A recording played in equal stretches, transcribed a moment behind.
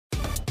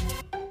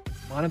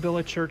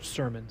Montebello Church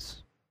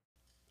Sermons.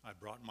 I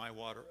brought my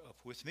water up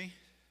with me.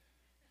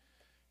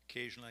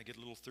 Occasionally I get a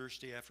little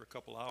thirsty after a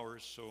couple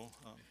hours, so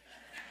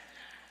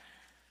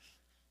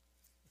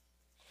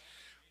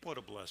what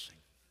a blessing.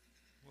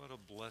 What a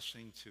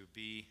blessing to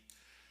be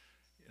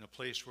in a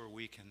place where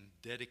we can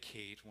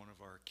dedicate one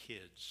of our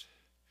kids.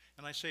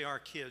 And I say our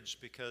kids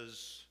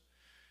because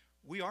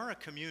we are a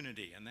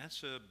community, and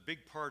that's a big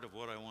part of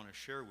what I want to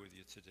share with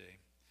you today.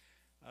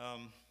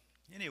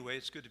 Anyway,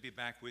 it's good to be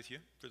back with you.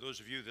 For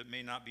those of you that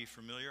may not be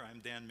familiar, I'm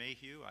Dan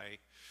Mayhew. I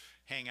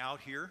hang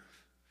out here,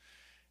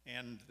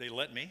 and they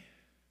let me,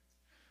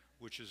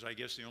 which is, I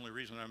guess, the only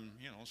reason I'm,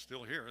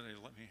 still here. They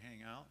let me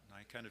hang out, and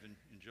I kind of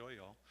enjoy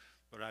y'all.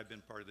 But I've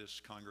been part of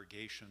this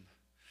congregation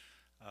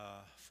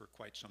for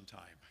quite some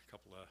time, a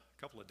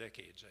couple of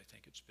decades, I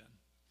think it's been.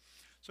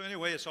 So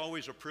anyway, it's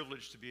always a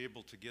privilege to be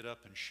able to get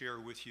up and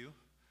share with you.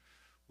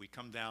 We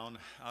come down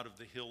out of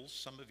the hills.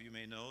 Some of you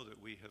may know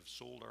that we have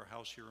sold our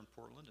house here in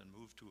Portland and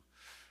moved to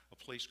a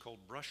place called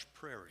Brush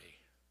Prairie.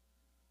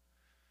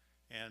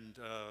 And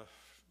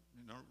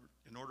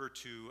in order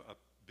to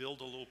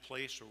build a little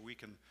place where we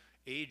can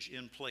age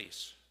in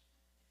place.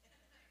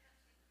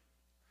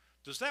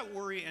 Does that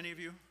worry any of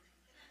you?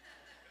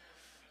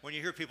 When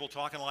you hear people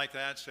talking like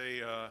that, say,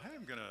 hey,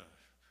 I'm going to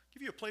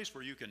give you a place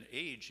where you can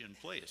age in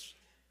place.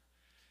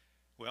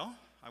 Well,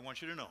 I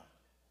want you to know,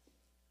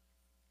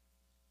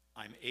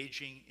 I'm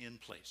aging in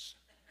place.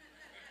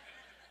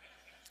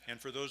 And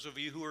for those of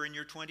you who are in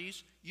your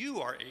 20s,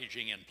 you are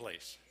aging in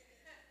place.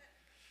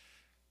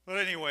 But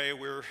anyway,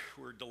 we're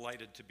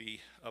delighted to be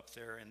up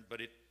there,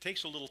 but it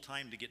takes a little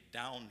time to get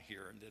down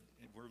here, and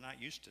we're not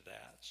used to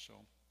that. So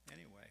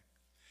anyway.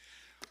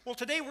 Well,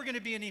 today we're going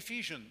to be in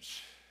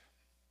Ephesians.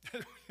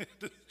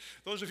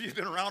 Those of you who've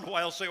been around a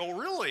while say, oh,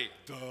 really?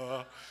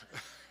 Duh.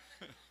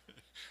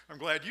 I'm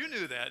glad you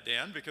knew that,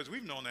 Dan, because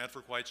we've known that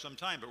for quite some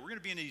time. But we're going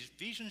to be in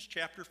Ephesians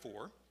chapter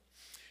 4.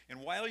 And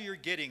while you're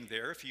getting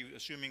there,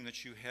 assuming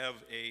that you have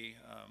a,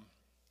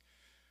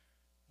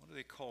 what do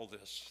they call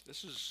this?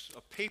 This is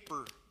a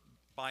paper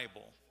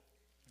Bible.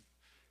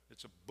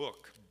 It's a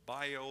book,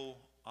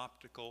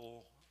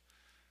 bio-optical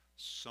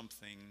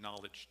something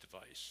knowledge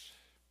device.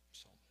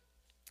 So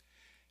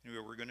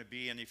anyway, we're going to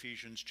be in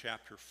Ephesians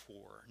chapter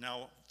 4.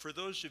 Now, for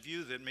those of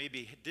you that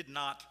maybe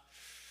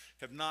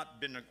have not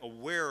been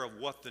aware of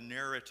what the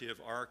narrative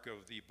arc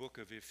of the book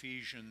of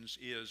Ephesians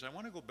is, I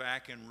want to go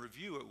back and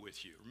review it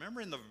with you.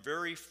 Remember in the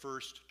very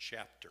first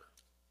chapter,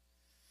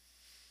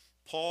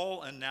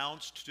 Paul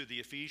announced to the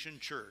Ephesian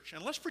church,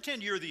 and let's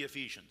pretend you're the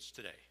Ephesians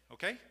today,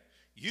 okay?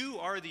 You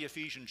are the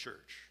Ephesian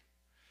church.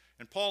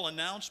 And Paul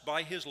announced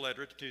by his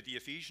letter to the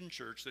Ephesian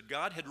church that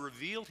God had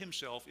revealed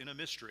himself in a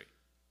mystery.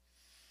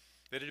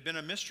 That it had been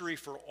a mystery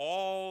for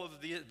all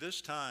of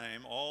this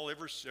time,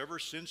 ever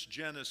since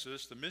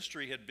Genesis. The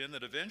mystery had been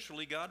that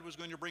eventually God was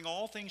going to bring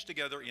all things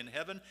together in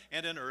heaven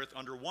and in earth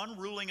under one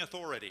ruling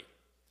authority.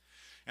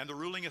 And the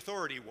ruling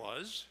authority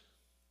was,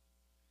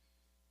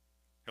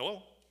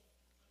 hello?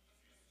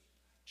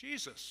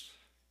 Jesus.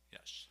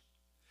 Yes.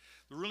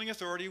 The ruling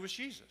authority was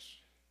Jesus.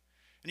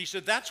 And he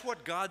said that's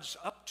what God's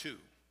up to,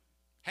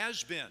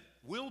 has been,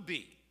 will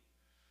be.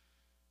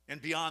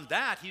 And beyond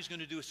that, he's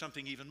going to do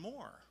something even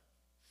more.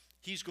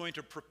 He's going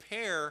to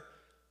prepare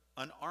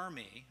an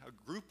army, a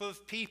group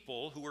of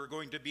people who are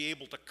going to be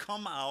able to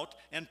come out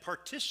and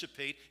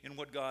participate in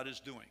what God is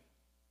doing.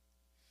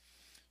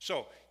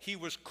 So he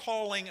was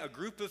calling a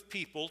group of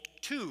people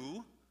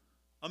to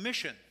a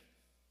mission.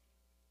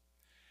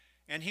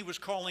 And he was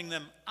calling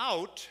them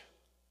out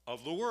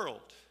of the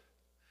world.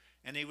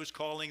 And he was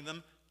calling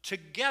them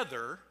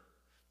together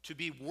to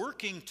be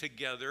working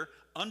together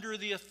under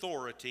the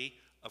authority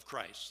of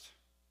Christ.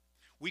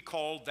 We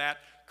call that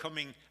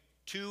coming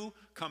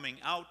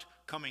out,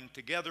 coming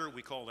together.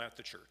 We call that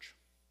the church.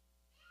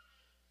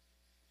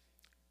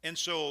 And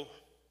so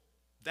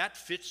that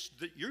fits,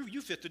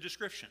 you fit the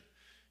description.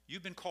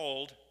 You've been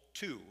called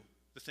to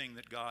the thing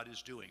that God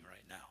is doing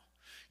right now.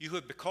 You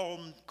have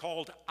become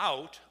called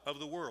out of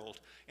the world,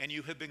 and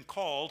you have been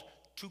called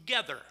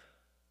together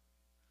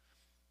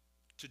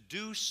to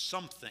do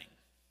something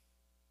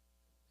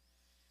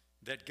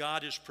that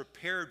God is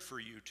prepared for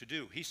you to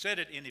do. He said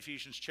it in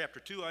Ephesians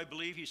chapter 2, I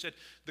believe. He said,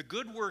 the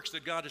good works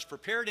that God has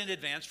prepared in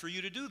advance for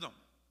you to do them.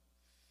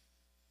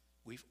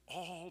 We've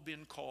all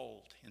been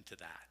called into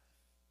that,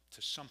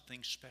 to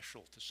something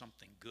special, to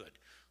something good.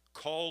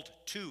 Called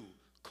to,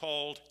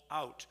 called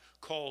out,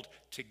 called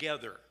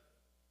together.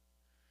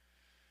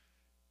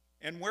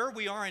 And where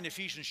we are in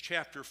Ephesians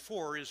chapter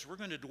 4 is we're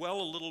going to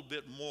dwell a little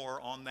bit more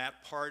on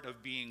that part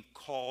of being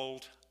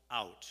called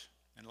out.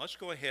 And let's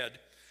go ahead.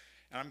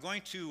 And I'm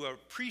going to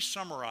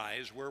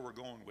pre-summarize where we're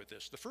going with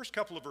this. The first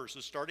couple of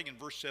verses, starting in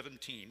verse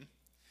 17,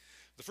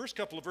 the first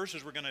couple of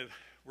verses we're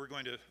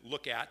going to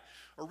look at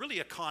are really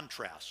a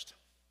contrast.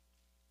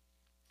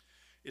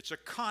 It's a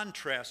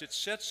contrast. It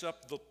sets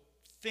up the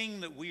thing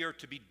that we are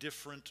to be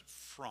different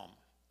from.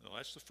 Well,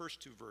 that's the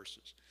first two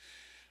verses.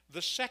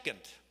 The second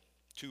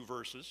two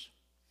verses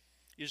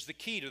is the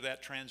key to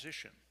that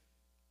transition.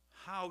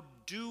 How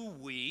do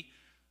we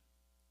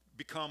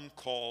become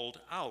called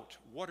out.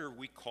 What are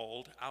we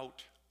called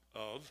out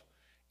of,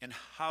 and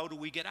how do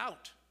we get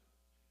out?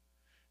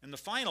 And the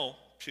final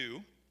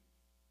two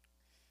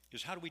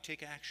is, how do we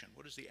take action?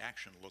 What does the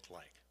action look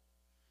like?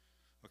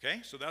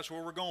 Okay, so that's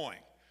where we're going.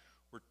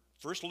 We're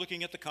first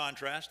looking at the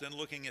contrast, then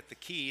looking at the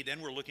key,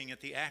 then we're looking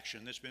at the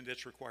action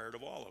that's required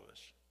of all of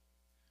us.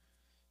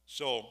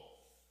 So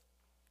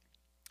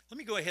let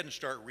me go ahead and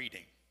start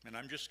reading. And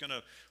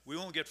we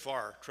won't get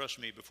far, trust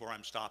me, before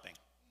I'm stopping.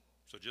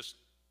 So just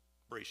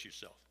brace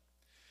yourself.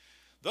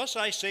 Thus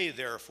I say,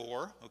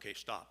 therefore, okay,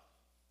 stop.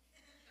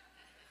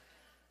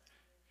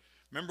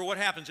 Remember what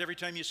happens every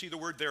time you see the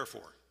word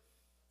therefore.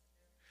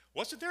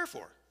 What's it there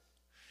for?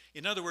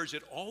 In other words,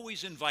 it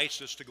always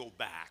invites us to go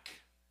back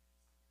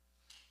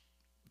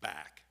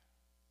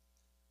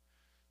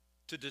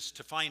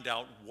to find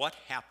out what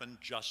happened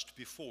just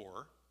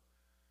before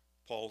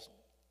Paul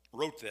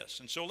wrote this.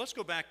 And so let's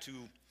go back to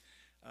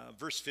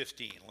verse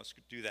 15. Let's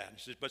do that.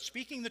 He says, but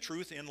speaking the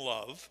truth in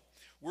love,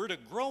 we're to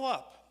grow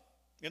up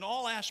in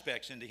all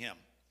aspects into him,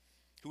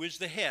 who is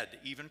the head,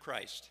 even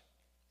Christ,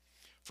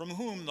 from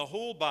whom the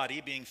whole body,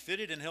 being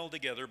fitted and held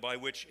together by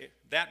which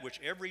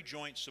every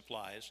joint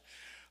supplies,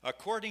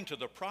 according to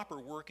the proper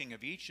working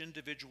of each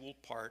individual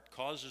part,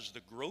 causes the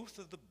growth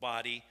of the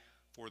body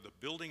for the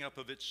building up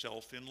of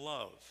itself in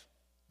love.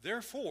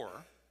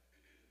 Therefore,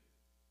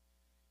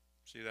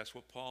 see, that's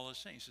what Paul is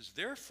saying. He says,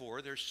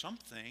 therefore, there's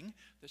something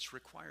that's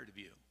required of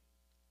you.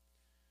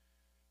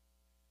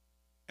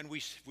 And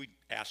we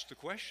ask the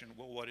question,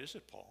 well, what is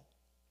it, Paul?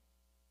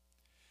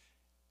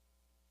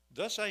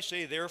 Thus I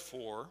say,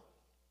 therefore,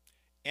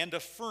 and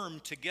affirm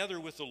together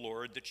with the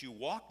Lord that you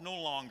walk no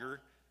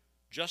longer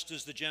just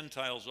as the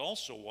Gentiles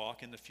also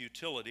walk in the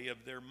futility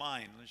of their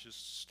mind. Let's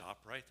just stop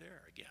right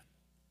there again.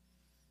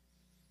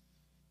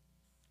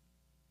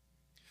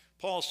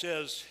 Paul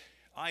says,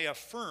 I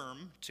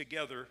affirm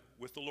together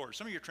with the Lord.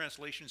 Some of your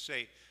translations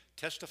say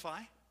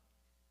testify.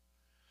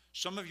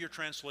 Some of your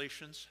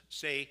translations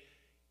say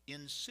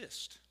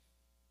insist.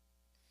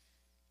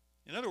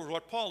 In other words,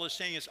 what Paul is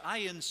saying is, I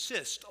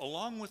insist,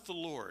 along with the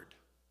Lord,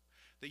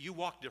 that you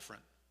walk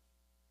different.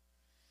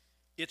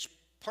 It's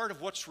part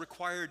of what's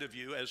required of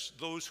you as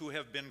those who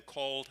have been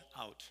called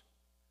out.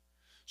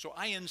 So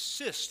I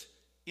insist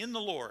in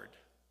the Lord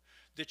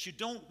that you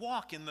don't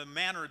walk in the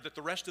manner that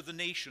the rest of the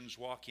nations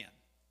walk in.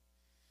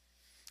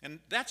 And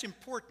that's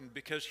important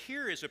because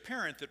here is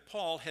apparent that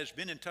Paul has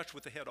been in touch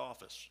with the head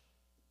office.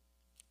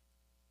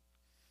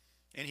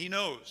 And he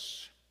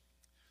knows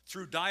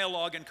through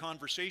dialogue and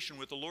conversation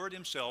with the Lord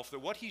himself that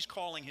what he's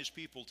calling his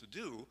people to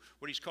do,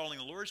 what he's calling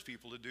the Lord's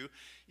people to do,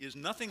 is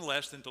nothing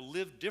less than to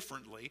live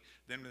differently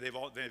than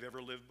they've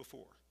ever lived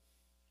before.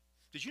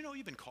 Did you know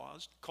you've been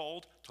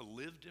called to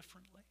live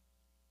differently?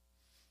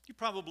 You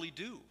probably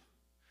do.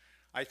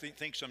 I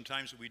think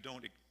sometimes that we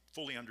don't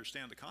fully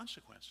understand the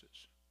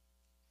consequences.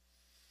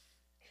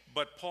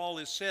 But Paul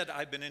has said,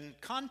 I've been in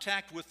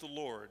contact with the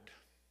Lord,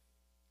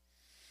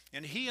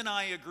 and he and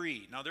I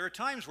agree. Now, there are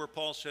times where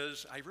Paul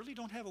says, I really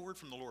don't have a word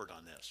from the Lord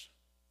on this.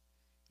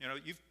 You know,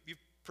 you've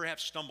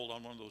perhaps stumbled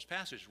on one of those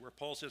passages where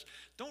Paul says,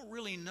 don't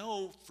really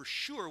know for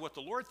sure what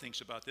the Lord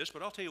thinks about this,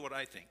 but I'll tell you what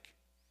I think.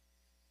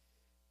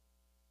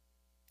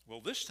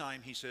 Well, this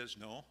time he says,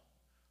 no,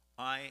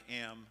 I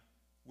am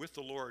with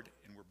the Lord,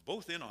 and we're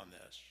both in on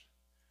this.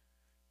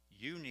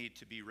 You need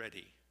to be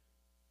ready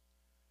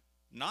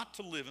not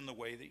to live in the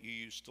way that you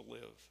used to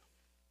live.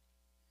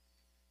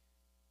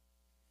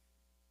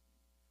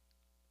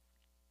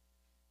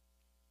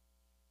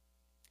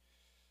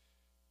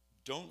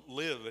 Don't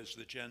live as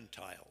the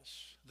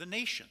Gentiles, the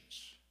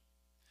nations.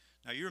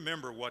 Now you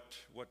remember what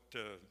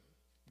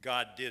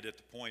God did at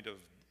the point of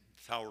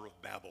the Tower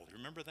of Babel. You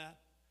remember that?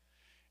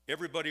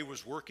 Everybody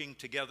was working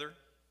together.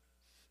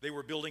 They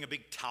were building a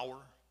big tower.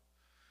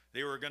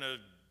 They were going to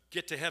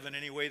get to heaven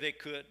any way they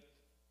could.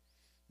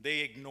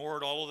 They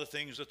ignored all of the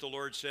things that the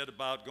Lord said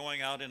about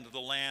going out into the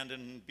land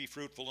and be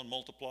fruitful and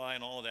multiply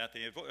and all of that.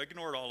 They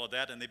ignored all of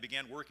that, and they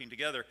began working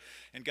together.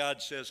 And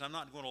God says, I'm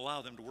not going to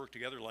allow them to work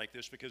together like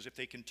this, because if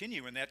they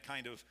continue in that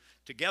kind of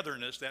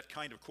togetherness, that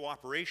kind of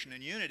cooperation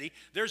and unity,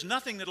 there's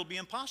nothing that'll be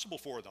impossible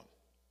for them.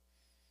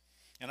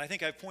 And I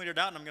think I've pointed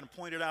out, and I'm going to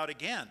point it out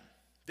again,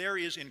 there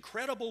is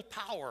incredible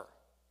power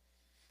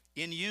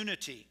in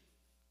unity.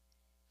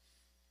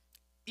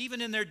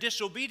 Even in their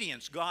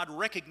disobedience, God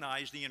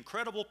recognized the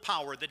incredible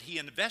power that he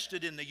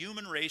invested in the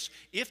human race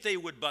if they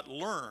would but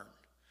learn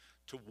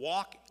to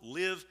walk,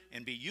 live,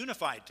 and be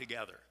unified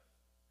together.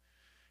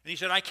 And he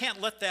said, I can't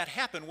let that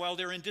happen while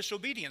they're in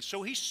disobedience.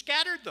 So he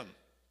scattered them,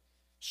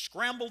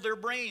 scrambled their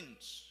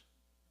brains,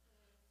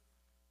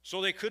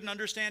 so they couldn't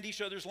understand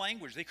each other's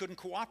language. They couldn't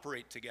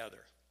cooperate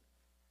together.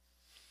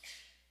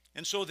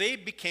 And so they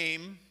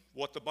became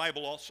what the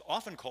Bible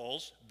often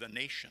calls the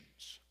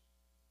nations.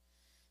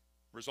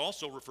 Was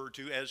also referred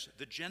to as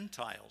the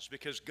Gentiles,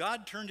 because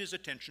God turned his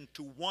attention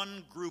to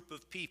one group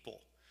of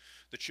people,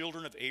 the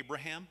children of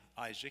Abraham,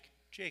 Isaac,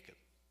 Jacob.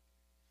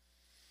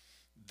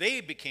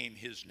 They became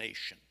his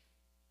nation,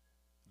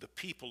 the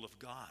people of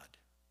God.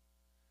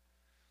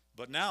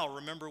 But now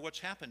remember what's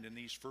happened in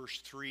these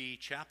first 3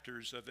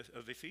 chapters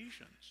of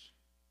Ephesians.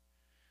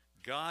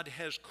 God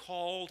has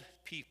called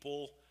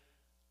people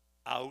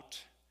out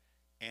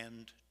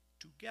and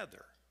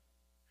together.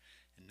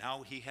 And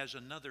now he has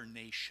another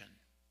nation.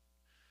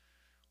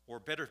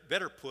 Or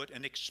better put,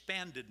 an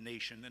expanded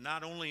nation that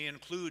not only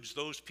includes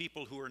those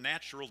people who are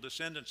natural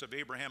descendants of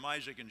Abraham,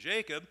 Isaac, and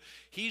Jacob.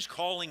 He has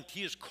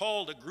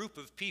called a group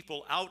of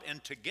people out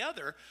and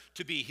together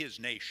to be his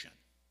nation.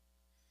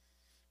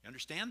 You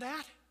understand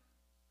that?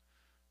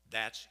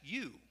 That's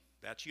you.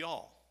 That's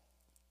y'all.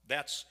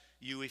 That's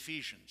you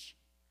Ephesians.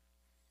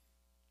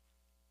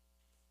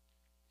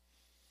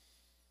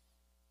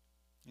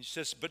 He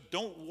says, but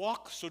don't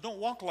walk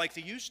like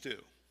you used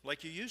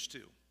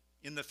to,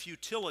 in the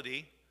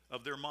futility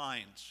of their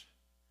minds.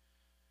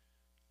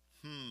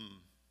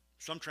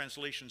 Some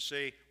translations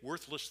say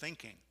worthless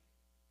thinking.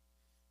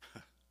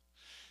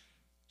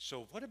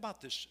 So what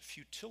about this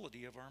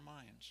futility of our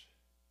minds?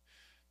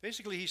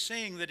 Basically, he's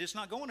saying that it's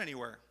not going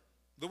anywhere.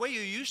 The way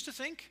you used to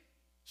think,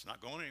 it's not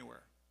going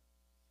anywhere.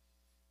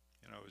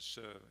 You know, it's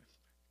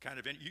kind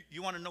of,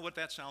 you want to know what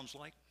that sounds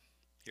like?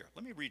 Here,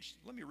 let me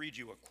read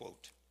you a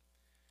quote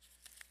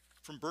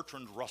from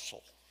Bertrand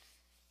Russell.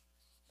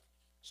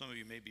 Some of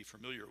you may be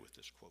familiar with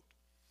this quote.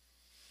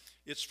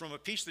 It's from a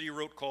piece that he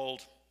wrote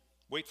called,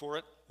 wait for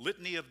it,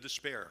 Litany of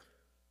Despair.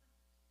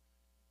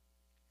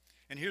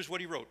 And here's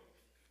what he wrote.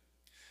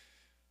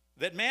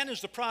 That man is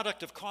the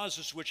product of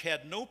causes which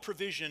had no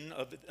provision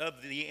of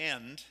the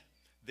end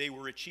they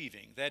were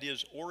achieving. That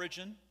is,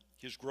 origin,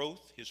 his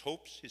growth, his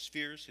hopes, his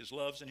fears, his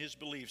loves, and his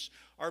beliefs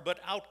are but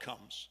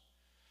outcomes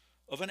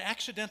of an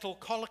accidental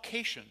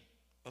collocation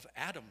of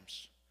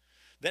atoms.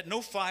 That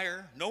no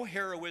fire, no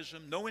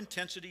heroism, no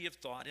intensity of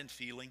thought and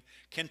feeling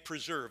can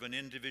preserve an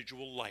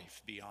individual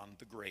life beyond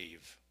the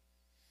grave.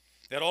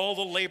 That all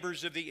the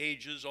labors of the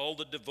ages, all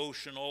the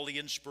devotion, all the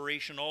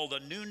inspiration, all the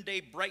noonday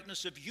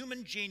brightness of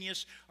human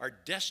genius are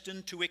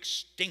destined to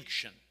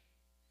extinction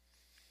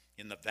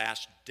in the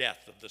vast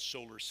death of the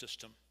solar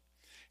system,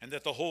 and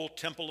that the whole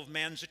temple of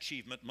man's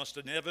achievement must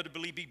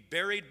inevitably be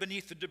buried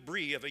beneath the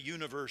debris of a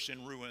universe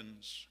in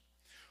ruins.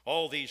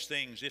 All these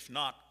things, if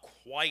not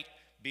quite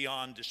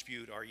beyond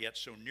dispute, are yet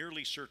so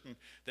nearly certain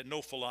that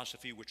no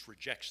philosophy which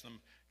rejects them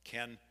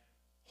can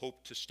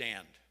hope to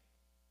stand.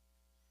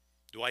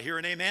 Do I hear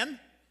an amen?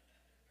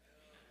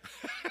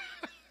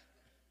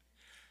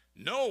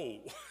 No.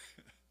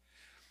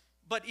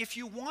 But if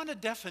you want a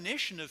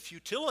definition of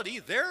futility,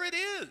 there it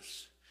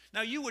is.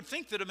 Now, you would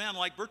think that a man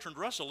like Bertrand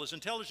Russell, as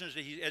intelligent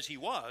as he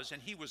was,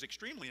 and he was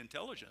extremely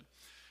intelligent,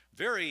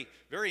 very,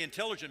 very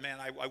intelligent man.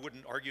 I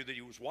wouldn't argue that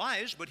he was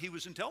wise, but he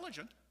was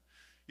intelligent.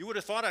 You would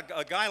have thought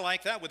a guy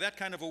like that with that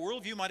kind of a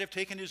worldview might have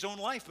taken his own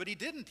life, but he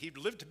didn't. He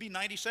lived to be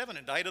 97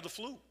 and died of the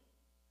flu.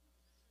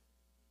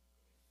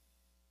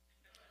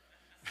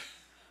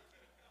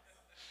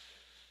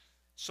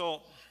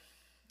 So,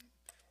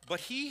 but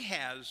he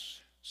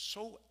has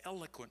so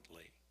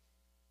eloquently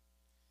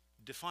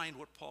defined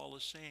what Paul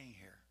is saying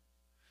here.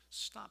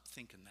 Stop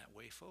thinking that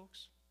way,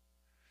 folks.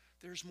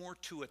 There's more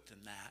to it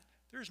than that.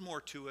 There's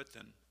more to it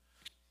than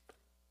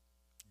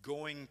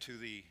going to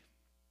the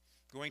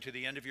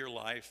end of your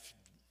life,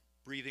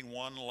 breathing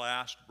one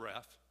last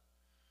breath,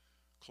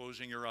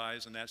 closing your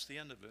eyes, and that's the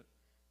end of it.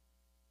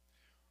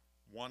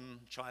 One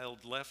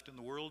child left in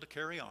the world to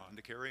carry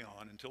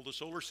on until the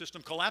solar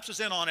system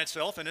collapses in on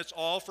itself and it's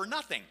all for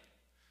nothing.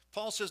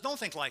 Paul says, don't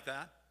think like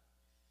that.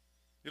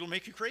 It'll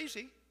make you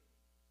crazy.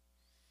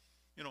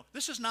 You know,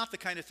 this is not the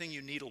kind of thing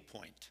you needle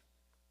point.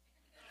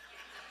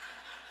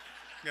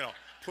 You know,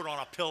 put on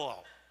a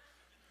pillow.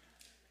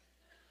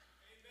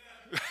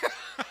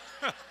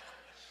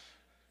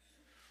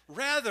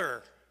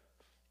 Rather,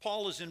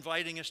 Paul is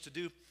inviting us to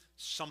do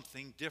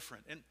something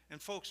different. And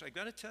folks, I've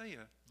got to tell you,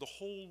 the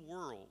whole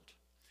world,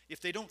 if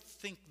they don't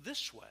think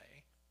this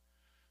way,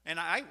 and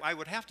I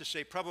would have to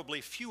say probably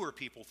fewer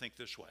people think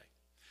this way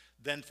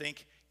than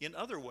think in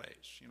other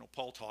ways. You know,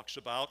 Paul talks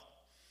about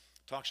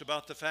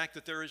the fact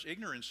that there is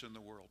ignorance in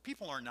the world.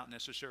 People are not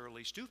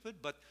necessarily stupid,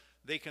 but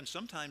they can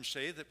sometimes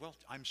say that, well,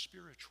 I'm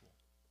spiritual.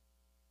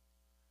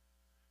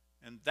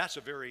 And that's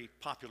a very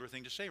popular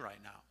thing to say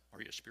right now.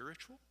 Are you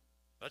spiritual?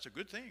 That's a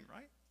good thing,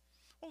 right?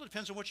 Well, it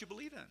depends on what you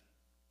believe in.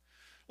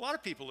 A lot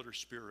of people that are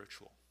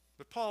spiritual.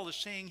 But Paul is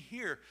saying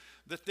here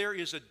that there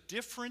is a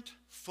different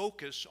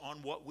focus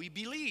on what we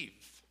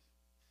believe.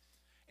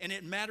 And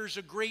it matters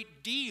a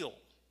great deal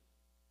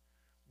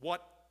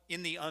what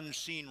in the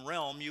unseen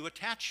realm you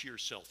attach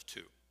yourself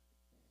to.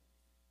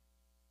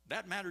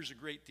 That matters a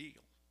great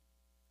deal.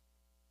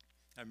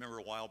 I remember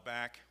a while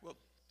back, well,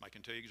 I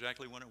can tell you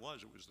exactly when it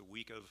was. It was the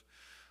week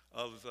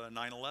of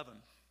 9/11.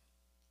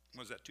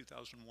 Was that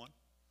 2001?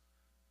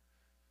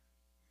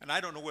 And I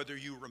don't know whether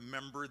you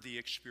remember the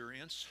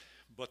experience,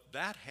 but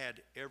that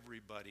had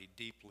everybody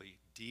deeply,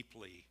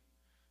 deeply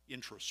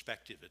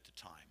introspective at the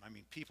time. I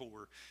mean, people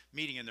were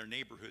meeting in their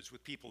neighborhoods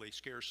with people they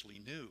scarcely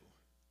knew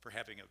for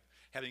having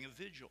a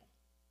vigil.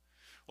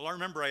 Well, I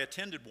remember I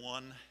attended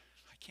one,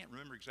 I can't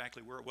remember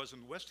exactly where it was, in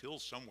the West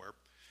Hills somewhere,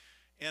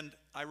 And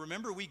I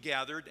remember we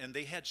gathered, and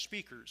they had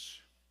speakers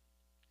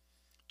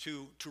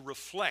to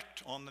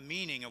reflect on the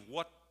meaning of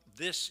what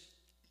this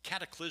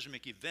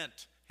cataclysmic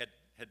event had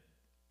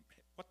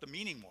what the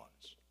meaning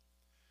was.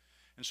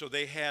 And so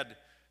they had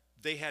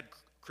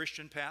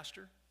Christian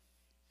pastor,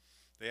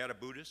 they had a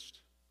Buddhist,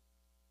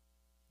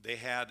 they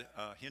had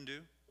a Hindu,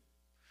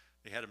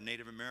 they had a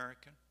Native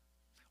American,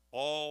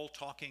 all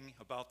talking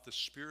about the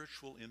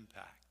spiritual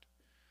impact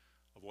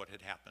of what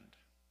had happened.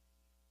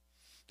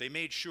 They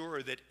made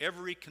sure that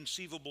every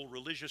conceivable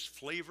religious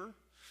flavor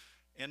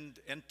and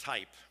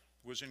type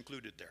was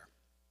included there.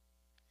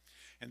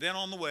 And then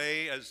on the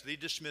way, as they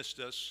dismissed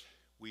us,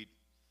 we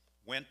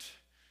went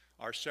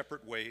our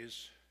separate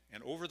ways,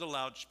 and over the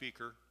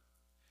loudspeaker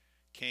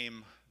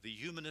came the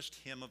humanist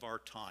hymn of our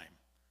time.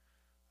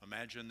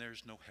 Imagine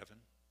there's no heaven.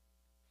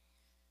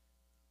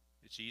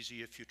 It's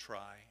easy if you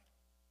try.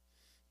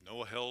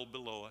 No hell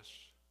below us.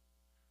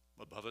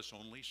 Above us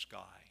only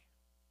sky.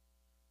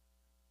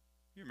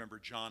 You remember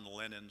John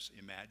Lennon's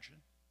Imagine?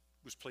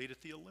 It was played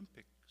at the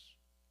Olympics.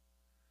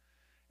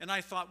 And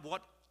I thought,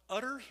 what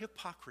utter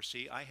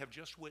hypocrisy I have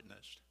just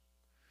witnessed.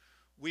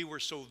 We were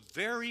so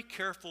very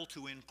careful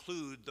to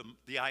include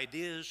the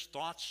ideas,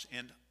 thoughts,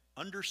 and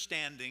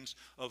understandings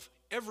of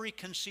every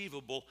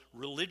conceivable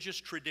religious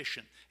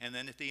tradition. And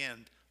then at the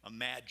end,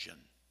 imagine.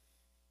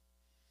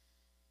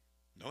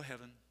 No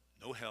heaven,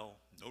 no hell,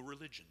 no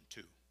religion,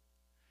 too.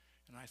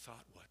 And I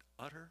thought, what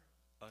utter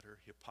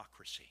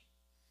hypocrisy.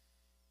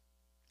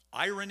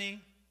 Irony,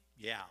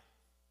 yeah.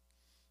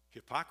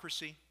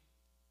 Hypocrisy,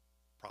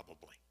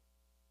 probably.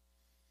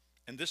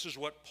 And this is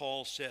what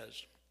Paul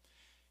says.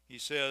 He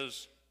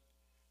says,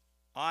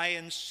 I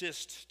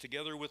insist,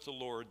 together with the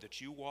Lord, that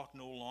you walk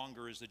no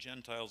longer as the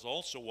Gentiles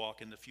also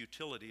walk in the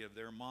futility of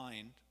their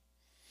mind,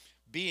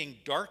 being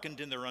darkened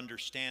in their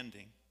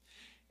understanding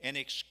and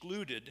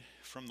excluded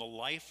from the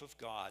life of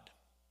God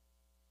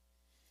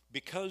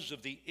because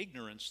of the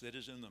ignorance that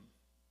is in them,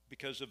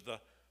 because of the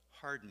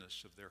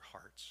hardness of their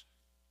hearts.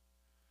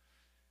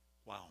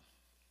 Wow.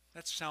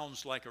 That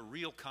sounds like a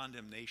real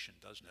condemnation,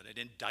 doesn't it?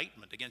 An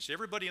indictment against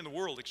everybody in the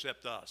world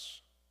except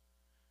us.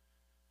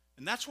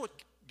 And that's what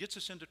gets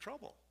us into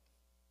trouble.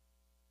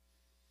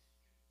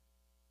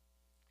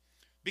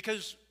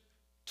 Because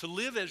to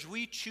live as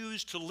we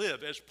choose to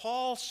live, as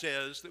Paul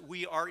says that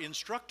we are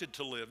instructed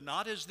to live,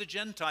 not as the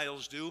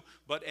Gentiles do,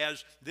 but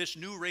as this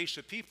new race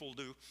of people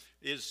do,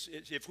 is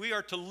if we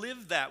are to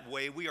live that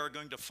way, we are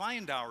going to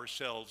find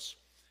ourselves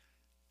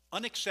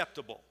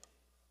unacceptable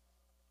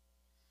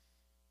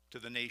to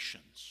the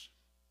nations,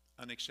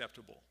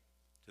 unacceptable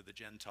to the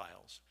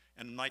Gentiles.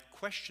 And my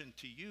question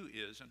to you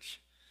is, and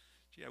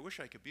gee, I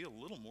wish I could be a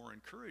little more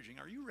encouraging,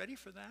 are you ready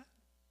for that?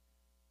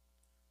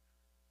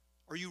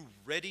 Are you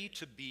ready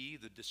to be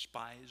the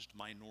despised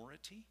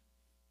minority?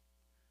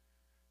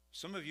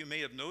 Some of you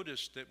may have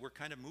noticed that we're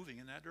kind of moving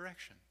in that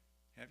direction.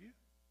 Have you?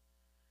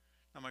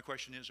 Now my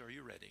question is, are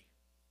you ready?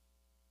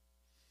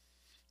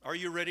 Are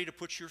you ready to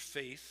put your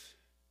faith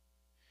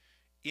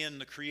in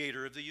the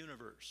creator of the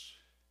universe?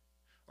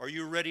 Are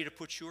you ready to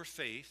put your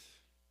faith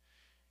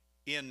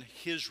in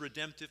his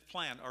redemptive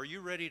plan? Are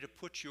you ready to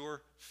put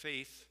your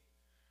faith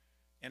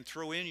and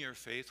throw in your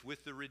faith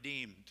with the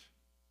redeemed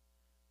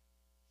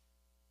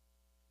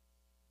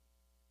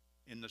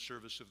in the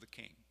service of the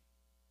King?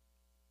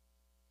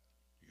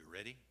 You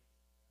ready?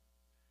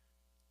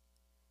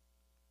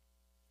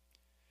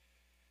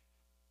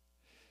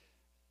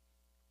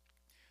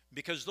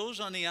 Because those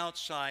on the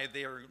outside,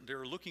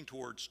 they're looking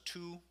towards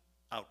two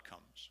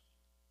outcomes.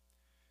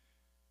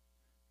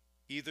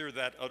 Either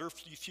that utter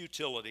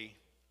futility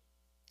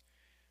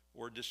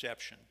or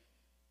deception.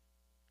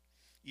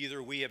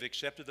 Either we have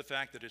accepted the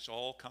fact that it's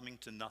all coming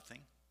to nothing,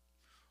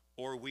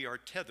 or we are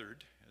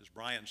tethered, as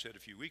Brian said a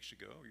few weeks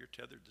ago, you're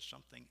tethered to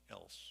something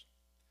else.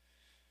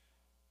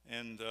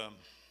 And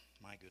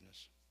my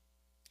goodness.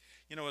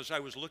 You know, as I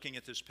was looking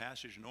at this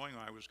passage, knowing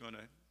I was going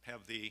to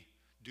have the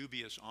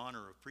dubious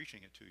honor of preaching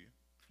it to you,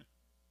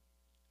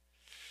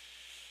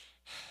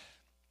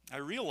 I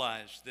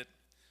realized that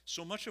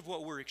so much of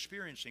what we're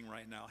experiencing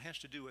right now has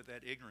to do with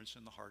that ignorance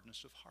and the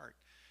hardness of heart.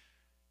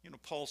 You know,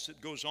 Paul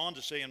goes on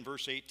to say in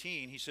verse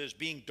 18, he says,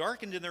 being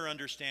darkened in their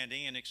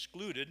understanding and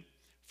excluded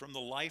from the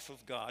life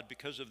of God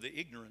because of the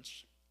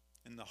ignorance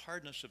and the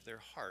hardness of their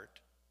heart,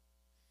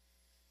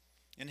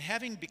 and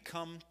having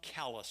become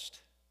calloused.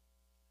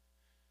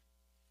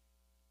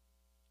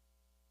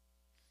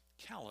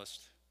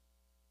 Calloused?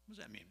 What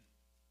does that mean?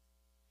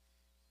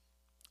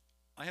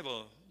 I have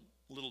a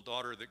little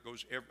daughter that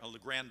goes, a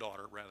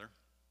granddaughter rather.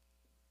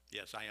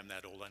 Yes, I am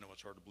that old. I know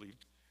it's hard to believe.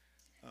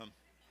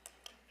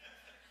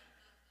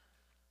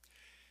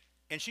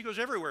 And she goes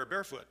everywhere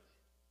barefoot.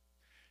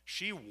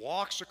 She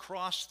walks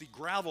across the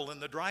gravel in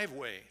the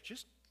driveway,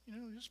 just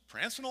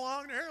prancing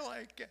along there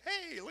like,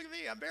 hey, look at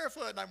me, I'm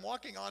barefoot, and I'm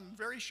walking on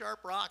very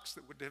sharp rocks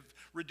that would have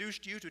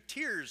reduced you to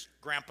tears,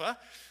 Grandpa,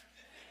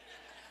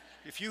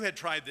 if you had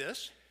tried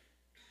this.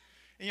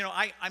 And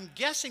I'm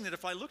guessing that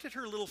if I looked at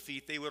her little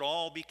feet, they would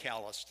all be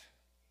calloused.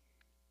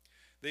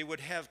 They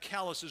would have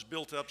calluses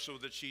built up so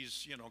that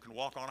she's, can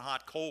walk on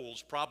hot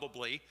coals,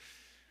 probably.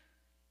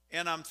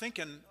 And I'm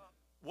thinking,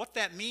 what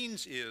that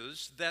means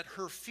is that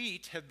her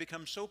feet have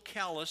become so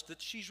calloused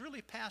that she's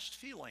really past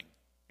feeling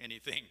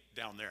anything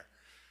down there.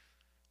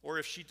 Or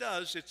if she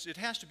does, it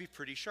has to be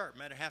pretty sharp.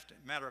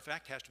 Matter of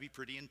fact, it has to be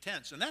pretty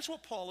intense. And that's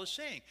what Paul is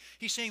saying.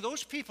 He's saying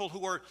those people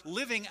who are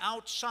living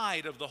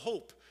outside of the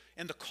hope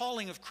and the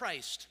calling of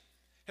Christ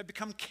have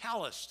become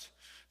calloused.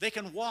 They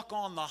can walk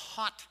on the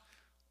hot,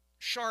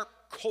 sharp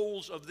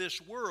coals of this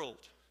world,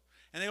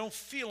 and they don't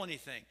feel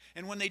anything.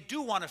 And when they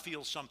do want to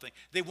feel something,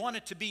 they want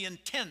it to be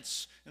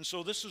intense. And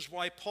so this is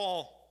why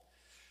Paul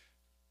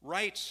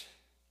writes,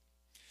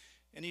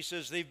 and he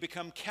says they've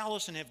become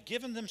callous and have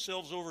given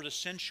themselves over to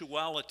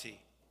sensuality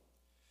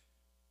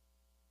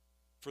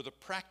for the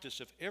practice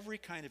of every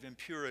kind of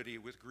impurity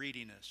with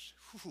greediness.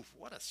 Whew,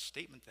 what a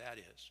statement that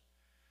is.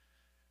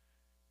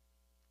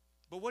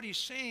 But what he's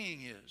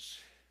saying is,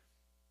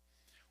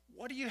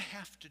 what do you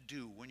have to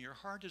do when your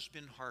heart has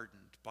been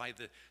hardened by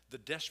the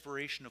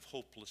desperation of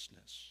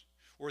hopelessness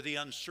or the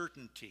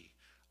uncertainty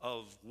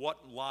of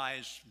what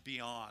lies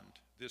beyond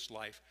this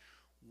life?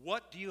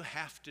 What do you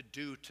have to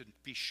do to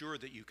be sure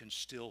that you can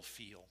still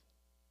feel?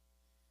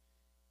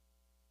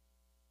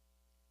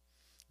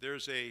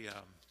 There's a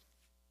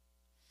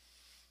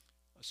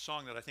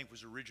song that I think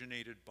was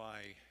originated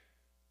by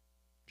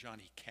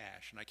Johnny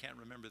Cash, and I can't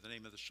remember the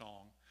name of the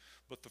song,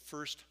 but the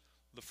first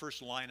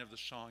line of the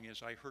song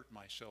is, "I hurt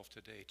myself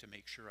today to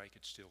make sure I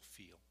could still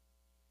feel."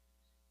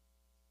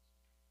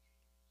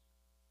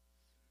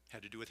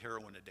 Had to do with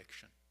heroin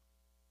addiction.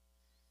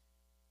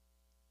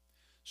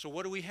 So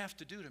what do we have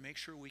to do to make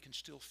sure we can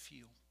still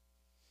feel?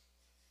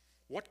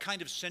 What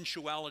kind of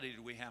sensuality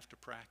do we have to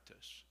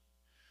practice?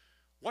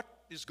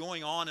 What is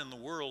going on in the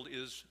world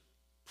is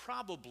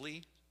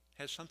probably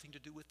has something to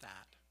do with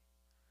that.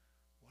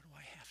 What do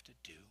I have to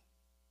do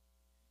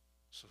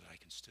so that I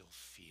can still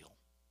feel?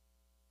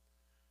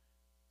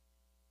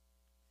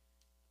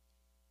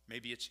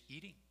 Maybe it's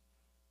eating.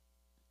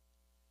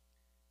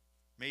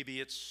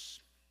 Maybe it's,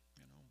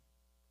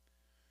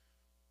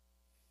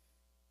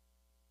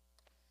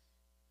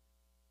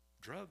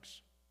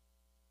 drugs.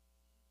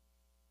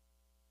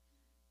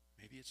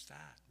 Maybe it's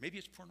that. Maybe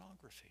it's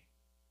pornography.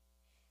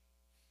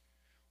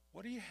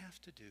 What do you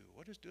have to do?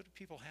 What do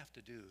people have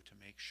to do to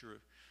make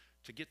sure,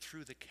 to get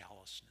through the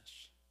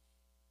callousness?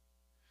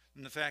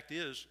 And the fact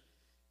is,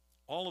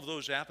 all of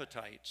those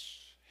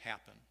appetites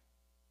happen.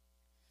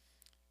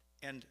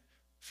 And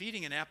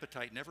feeding an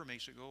appetite never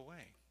makes it go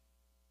away.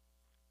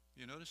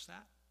 You notice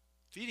that?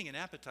 Feeding an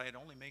appetite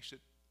only makes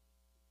it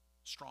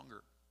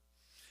stronger.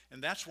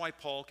 And that's why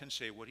Paul can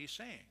say what he's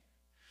saying.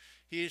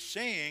 He is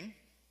saying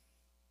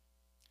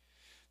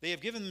they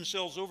have given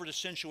themselves over to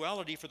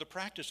sensuality for the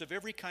practice of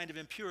every kind of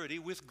impurity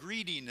with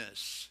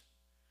greediness.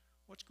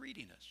 What's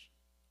greediness?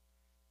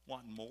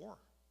 Wanting more.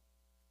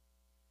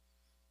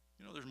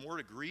 There's more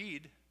to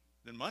greed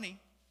than money.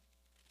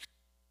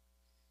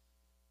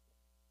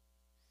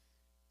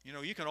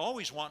 You can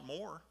always want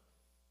more.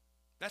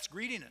 That's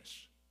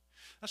greediness.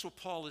 That's what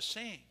Paul is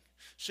saying.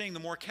 Saying the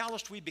more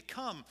calloused we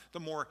become, the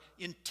more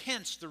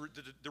intense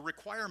the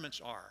requirements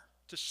are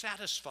to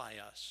satisfy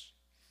us.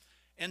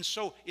 And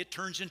so it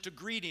turns into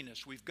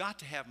greediness. We've got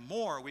to have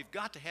more. We've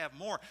got to have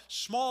more.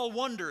 Small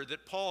wonder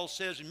that Paul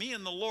says, me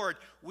and the Lord,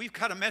 we've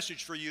got a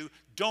message for you.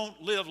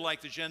 Don't live like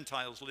the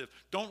Gentiles live.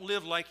 Don't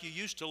live like you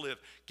used to live.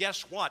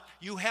 Guess what?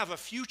 You have a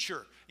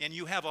future, and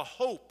you have a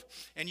hope,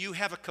 and you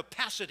have a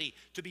capacity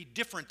to be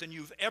different than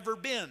you've ever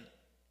been.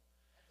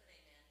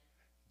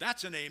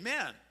 That's an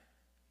amen.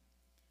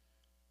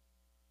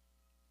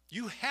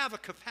 You have a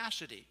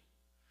capacity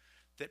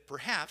that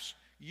perhaps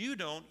you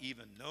don't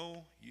even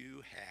know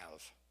you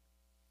have.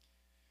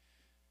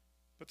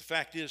 But the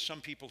fact is, some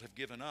people have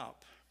given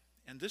up.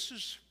 And this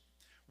is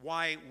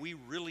why we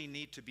really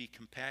need to be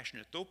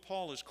compassionate. Though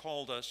Paul has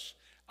called us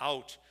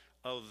out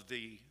of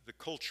the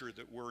culture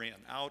that we're in,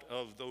 out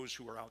of those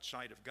who are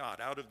outside of God,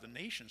 out of the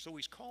nations, though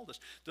he's called us,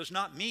 does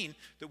not mean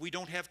that we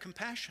don't have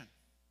compassion.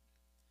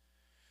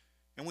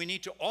 And we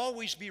need to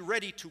always be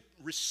ready to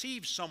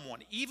receive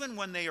someone, even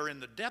when they are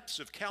in the depths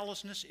of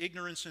callousness,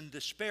 ignorance, and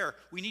despair.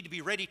 We need to be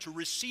ready to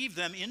receive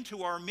them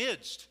into our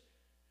midst.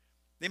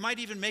 They might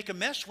even make a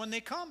mess when they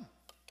come.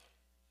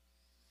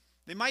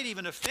 They might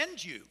even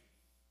offend you.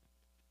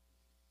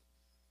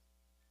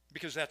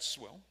 Because that's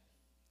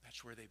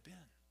where they've been.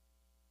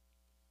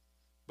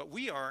 But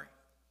we are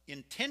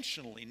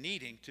intentionally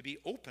needing to be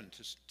open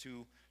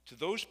to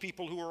those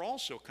people who are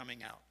also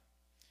coming out.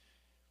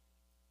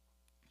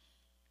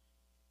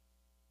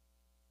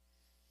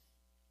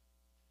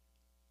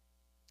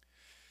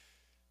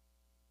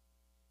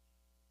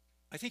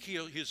 I think he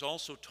is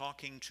also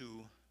talking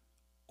to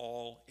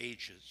all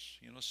ages.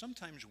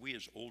 Sometimes we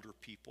as older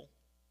people,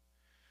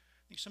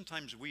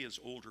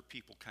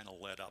 kind of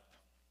let up.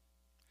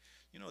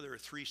 There are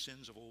 3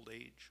 sins of old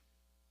age: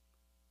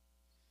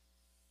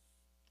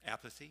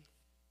 apathy,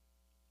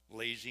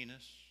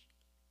 laziness,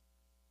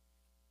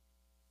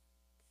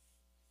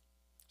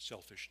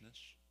 selfishness.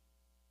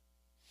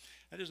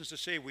 That isn't to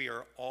say we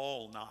are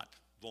all not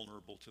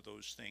vulnerable to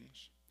those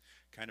things,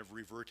 kind of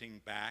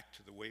reverting back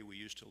to the way we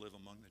used to live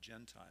among the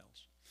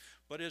Gentiles.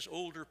 But as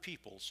older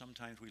people,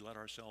 sometimes we let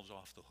ourselves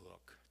off the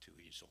hook too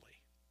easily.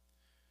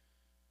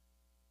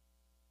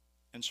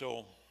 And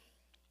so,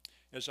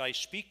 as I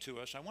speak to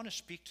us, I want to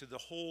speak to the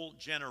whole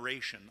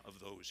generation of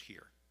those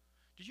here.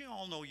 Did you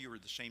all know you were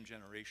the same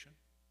generation?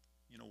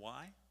 You know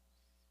why?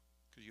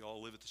 Because you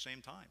all live at the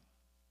same time.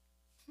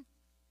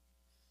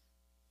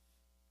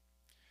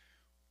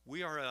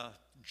 We are a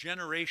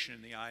generation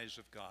in the eyes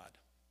of God.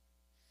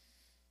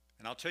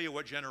 And I'll tell you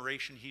what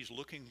generation he's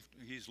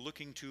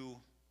looking to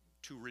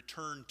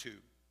return to.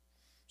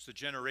 It's the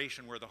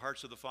generation where the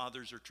hearts of the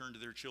fathers are turned to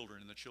their children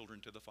and the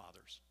children to the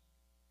fathers.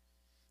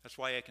 That's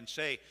why I can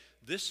say,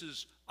 this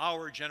is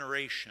our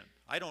generation.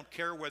 I don't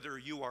care whether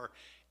you are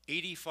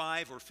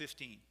 85 or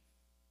 15.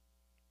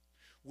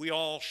 We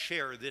all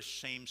share this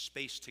same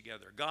space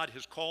together. God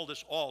has called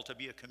us all to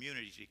be a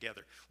community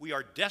together. We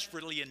are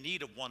desperately in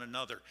need of one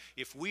another.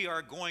 If we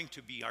are going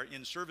to be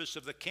in service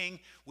of the King,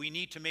 we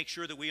need to make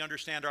sure that we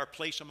understand our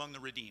place among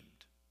the redeemed.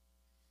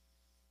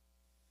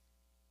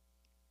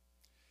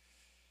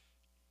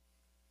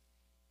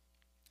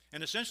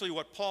 And essentially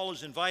what Paul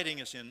is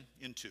inviting us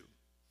into,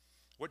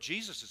 what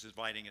Jesus is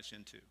inviting us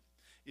into,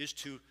 is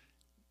to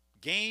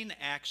gain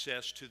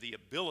access to the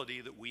ability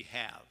that we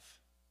have.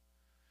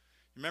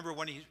 Remember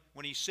when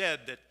he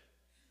said that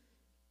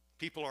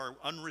people are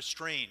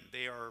unrestrained,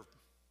 they are,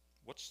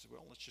 let's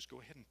just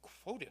go ahead and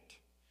quote it.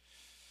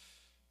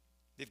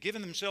 They've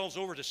given themselves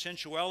over to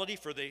sensuality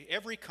for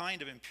every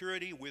kind of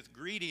impurity with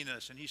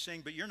greediness. And he's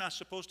saying, but you're not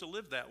supposed to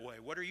live that way.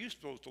 What are you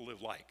supposed to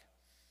live like?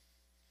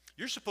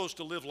 You're supposed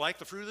to live like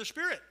the fruit of the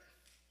Spirit.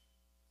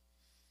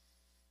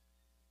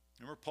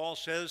 Remember, Paul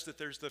says that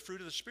there's the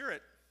fruit of the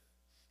Spirit.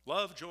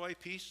 Love, joy,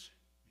 peace.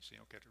 You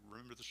say, okay,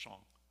 remember the song.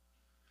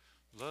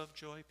 Love,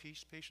 joy,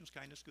 peace, patience,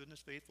 kindness, goodness,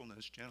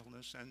 faithfulness,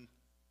 gentleness, and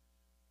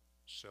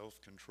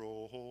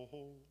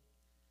self-control.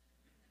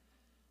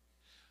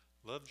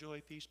 Love,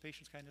 joy, peace,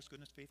 patience, kindness,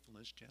 goodness,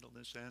 faithfulness,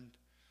 gentleness, and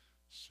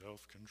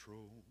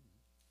self-control.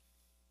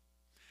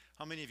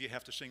 How many of you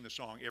have to sing the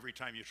song every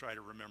time you try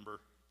to remember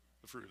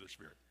the fruit of the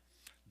Spirit?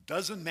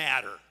 Doesn't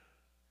matter.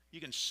 You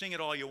can sing it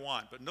all you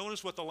want, but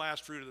notice what the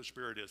last fruit of the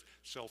Spirit is: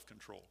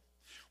 self-control.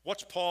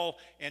 What's Paul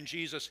and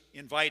Jesus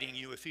inviting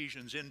you,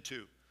 Ephesians,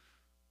 into?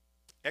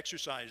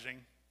 Exercising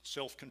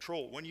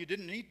self-control. When you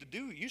didn't need to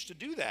do, you used to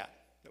do that.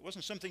 That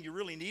wasn't something you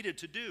really needed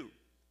to do.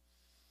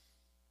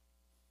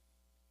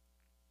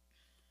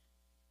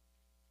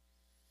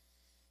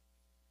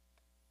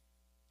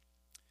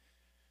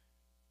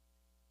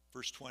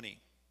 Verse 20.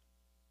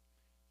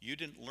 You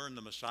didn't learn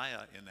the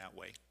Messiah in that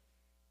way.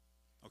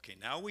 Okay,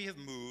 now we have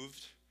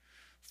moved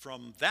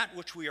from that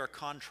which we are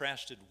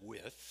contrasted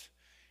with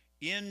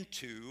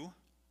into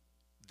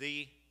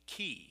the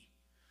key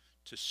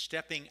to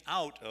stepping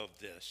out of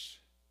this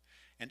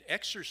and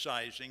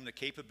exercising the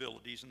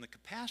capabilities and the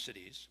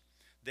capacities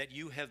that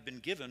you have been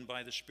given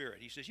by the Spirit.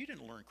 He says, you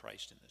didn't learn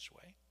Christ in this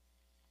way.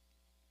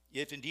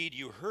 If indeed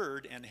you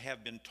heard and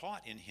have been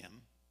taught in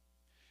him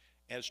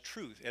as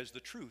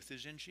the truth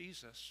is in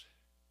Jesus.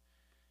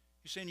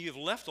 He's saying you've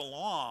left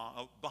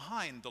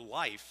behind the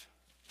life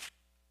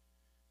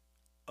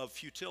of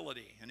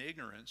futility and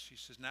ignorance. He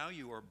says now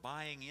you are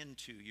buying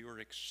into, you are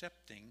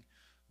accepting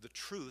the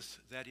truth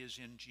that is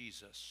in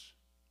Jesus.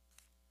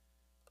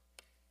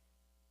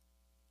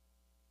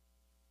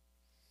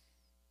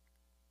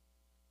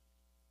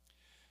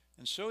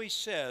 And so he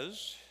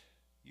says,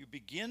 you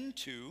begin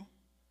to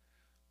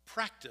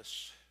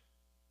practice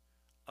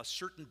a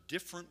certain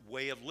different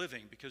way of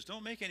living. Because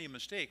don't make any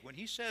mistake, when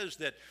he says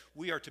that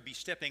we are to be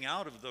stepping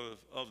out of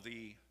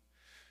the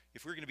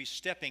if we're going to be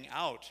stepping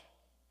out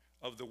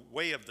of the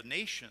way of the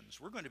nations,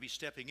 we're going to be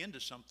stepping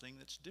into something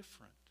that's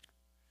different.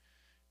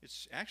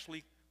 It's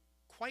actually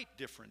quite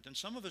different. And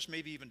some of us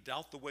maybe even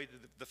doubt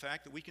the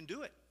fact that we can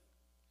do it.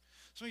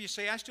 Some of you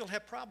say, I still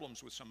have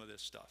problems with some of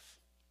this stuff.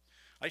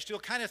 I still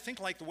kind of think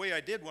like the way I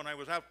did when I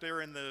was out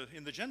there in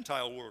the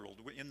Gentile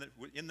world,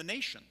 in the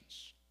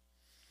nations.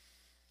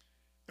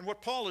 And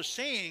what Paul is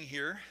saying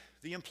here,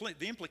 the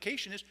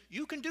implication is,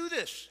 you can do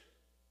this.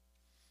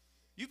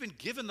 You've been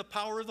given the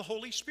power of the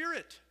Holy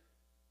Spirit.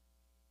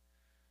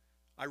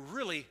 I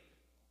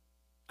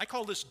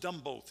call this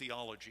Dumbo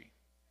theology.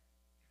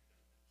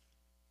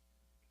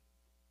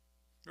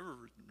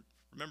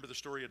 Remember the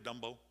story of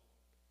Dumbo?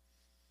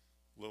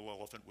 Little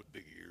elephant with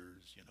big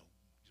ears,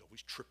 he's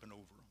always tripping over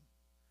them.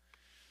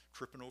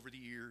 Tripping over the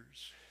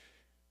ears.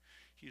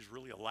 He's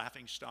really a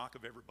laughing stock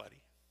of everybody.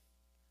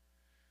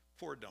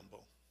 Poor Dumbo.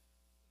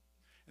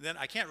 And then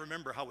I can't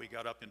remember how he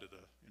got up into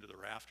the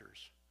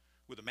rafters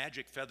with a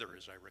magic feather,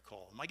 as I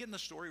recall. Am I getting the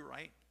story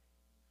right?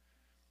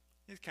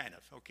 It's kind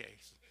of, okay.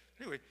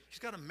 Anyway, he's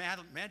got a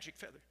magic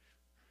feather.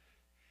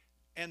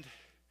 And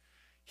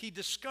he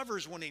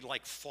discovers when he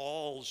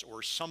falls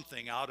or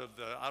something out of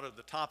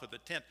the top of the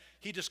tent,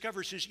 he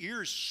discovers his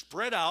ears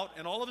spread out,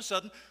 and all of a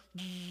sudden,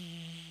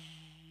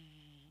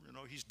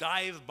 he's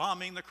dive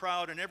bombing the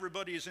crowd, and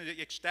everybody is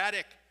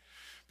ecstatic.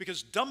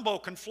 Because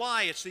Dumbo can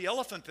fly. It's the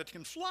elephant that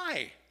can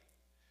fly.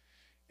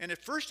 And at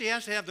first he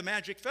has to have the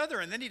magic feather,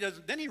 and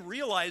then he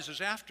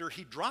realizes after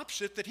he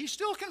drops it that he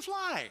still can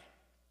fly.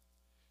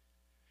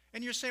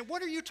 And you're saying,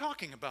 what are you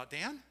talking about,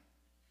 Dan?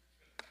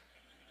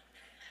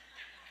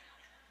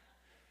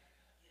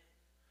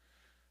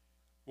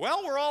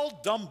 Well, we're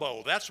all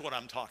Dumbo. That's what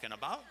I'm talking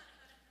about.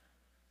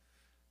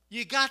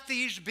 You got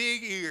these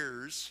big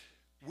ears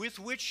with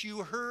which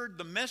you heard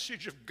the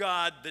message of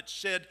God that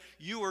said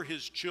you are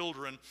his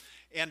children.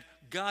 And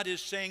God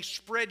is saying,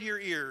 spread your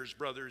ears,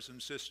 brothers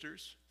and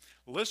sisters.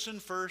 Listen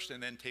first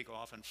and then take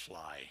off and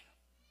fly.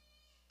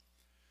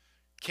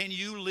 Can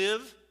you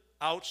live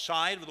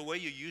outside of the way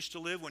you used to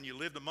live when you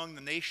lived among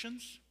the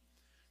nations?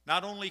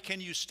 Not only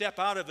can you step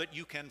out of it,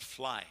 you can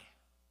fly.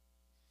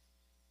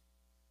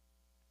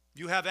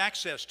 You have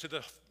access to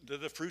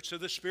the fruits of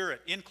the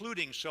Spirit,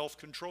 including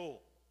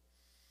self-control.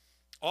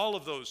 All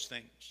of those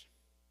things.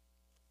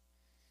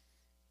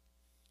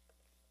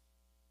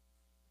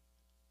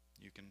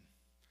 You can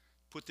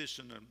put this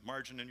in the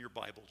margin in your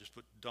Bible. Just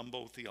put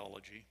Dumbo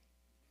theology.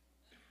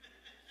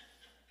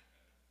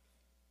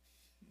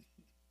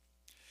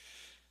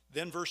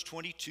 Then verse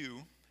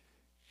 22,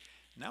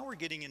 now we're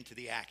getting into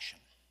the action.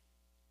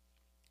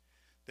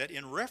 That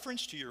in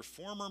reference to your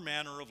former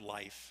manner of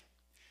life,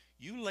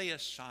 you lay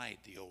aside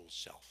the old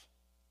self,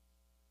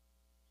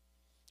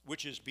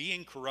 which is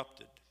being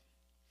corrupted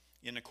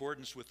in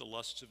accordance with the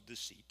lusts of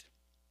deceit.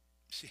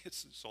 See,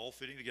 it's all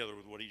fitting together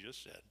with what he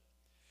just said.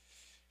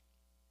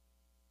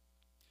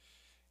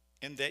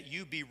 And that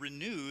you be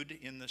renewed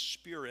in the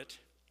spirit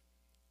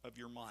of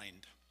your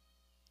mind.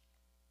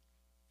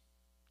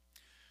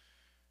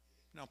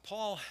 Now,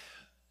 Paul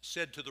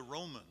said to the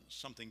Romans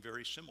something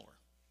very similar.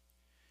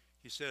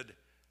 He said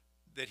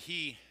that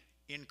he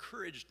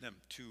encouraged them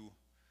to,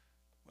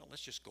 well,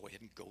 let's just go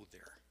ahead and go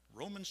there.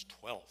 Romans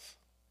 12.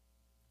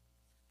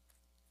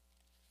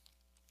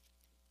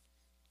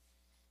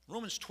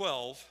 Romans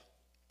 12,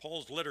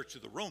 Paul's letter to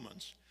the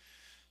Romans,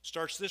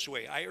 starts this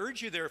way. I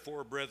urge you,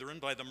 therefore, brethren,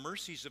 by the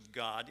mercies of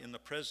God, in the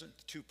present,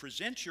 to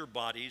present your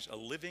bodies a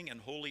living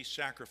and holy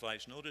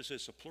sacrifice. Notice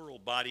it's a plural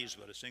bodies,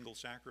 but a single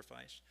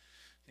sacrifice.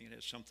 I think it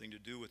has something to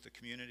do with the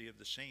community of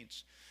the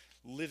saints,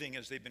 living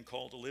as they've been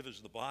called to live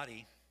as the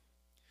body.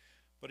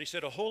 But he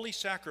said, a holy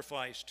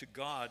sacrifice to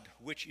God,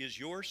 which is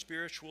your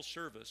spiritual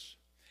service.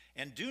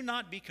 And do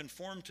not be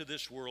conformed to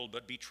this world,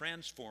 but be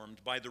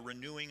transformed by the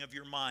renewing of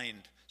your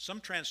mind. Some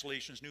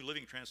translations, New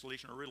Living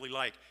Translation, are really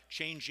like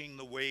changing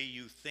the way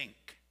you think.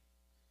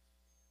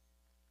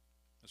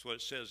 That's what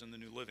it says in the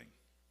New Living.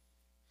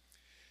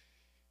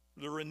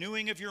 The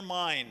renewing of your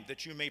mind,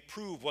 that you may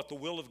prove what the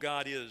will of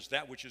God is,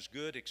 that which is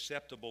good,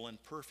 acceptable,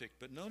 and perfect.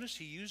 But notice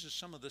he uses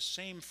some of the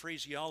same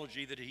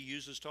phraseology that he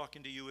uses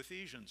talking to you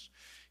Ephesians.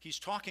 He's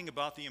talking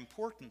about the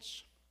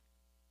importance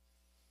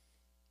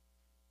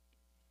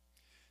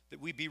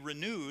that we be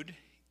renewed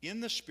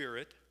in the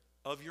spirit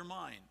of your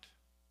mind.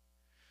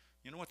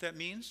 You know what that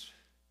means?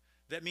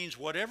 That means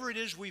whatever it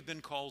is we've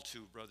been called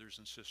to, brothers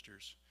and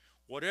sisters,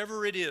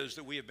 whatever it is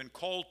that we have been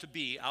called to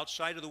be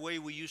outside of the way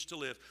we used to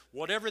live,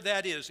 whatever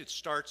that is, it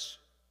starts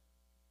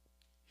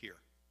here.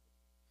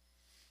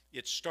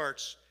 It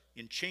starts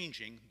in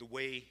changing the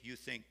way you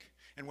think.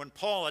 And when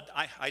Paul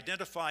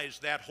identifies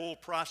that whole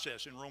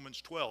process in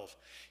Romans 12,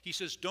 he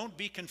says, don't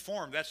be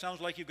conformed. That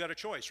sounds like you've got a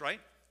choice, right?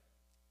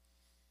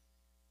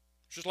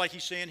 Just like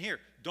he's saying here,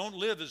 don't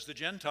live as the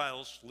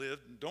Gentiles live.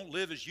 Don't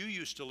live as you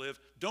used to live.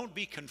 Don't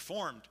be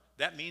conformed.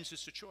 That means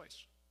it's a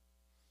choice.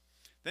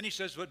 Then he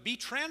says, but be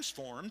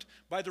transformed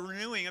by the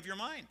renewing of your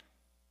mind.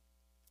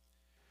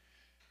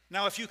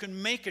 Now, if you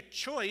can make a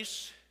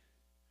choice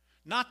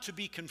not to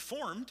be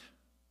conformed,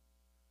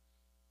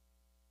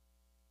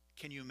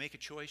 can you make a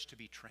choice to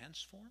be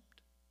transformed?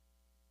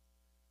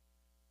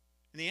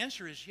 And the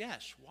answer is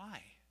yes.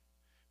 Why?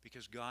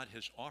 Because God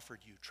has offered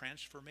you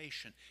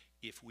transformation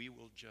if we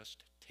will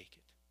just take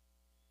it.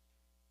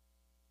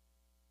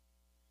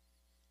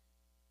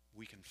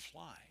 We can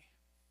fly.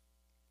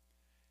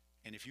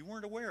 And if you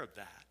weren't aware of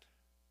that,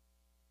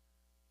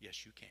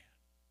 yes, you can.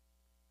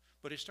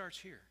 But it starts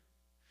here.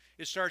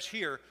 It starts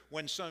here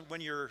when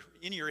you're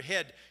in your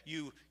head,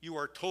 you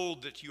are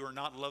told that you are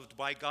not loved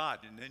by God,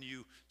 and then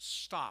you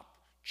stop,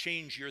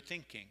 change your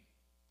thinking.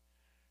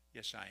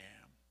 Yes, I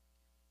am.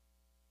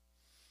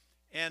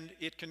 And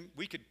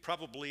we could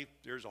probably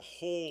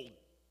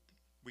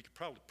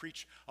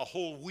preach a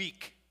whole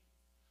week,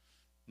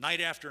 night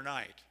after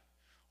night,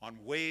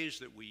 on ways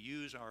that we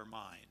use our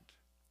mind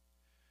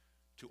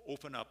to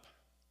open up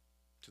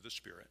to the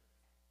Spirit.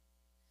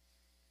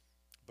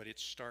 But it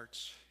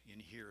starts in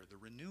here, the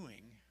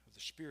renewing of the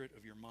spirit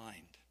of your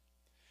mind,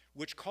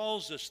 which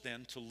calls us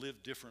then to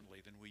live differently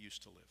than we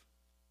used to live.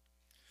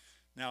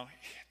 Now,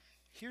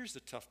 here's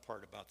the tough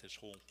part about this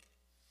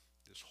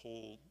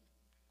whole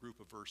group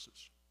of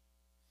verses.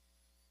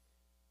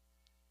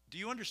 Do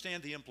you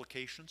understand the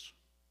implications?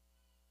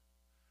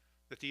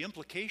 That the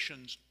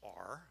implications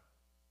are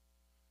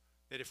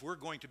that if we're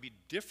going to be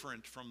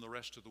different from the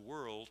rest of the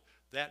world,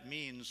 that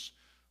means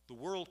the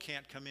world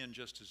can't come in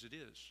just as it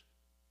is.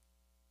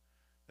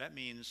 That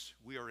means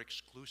we are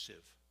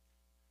exclusive.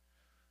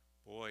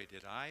 Boy,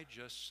 did I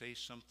just say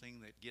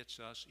something that gets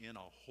us in a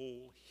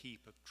whole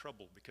heap of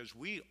trouble, because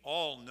we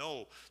all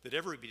know that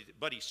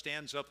everybody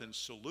stands up and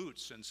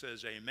salutes and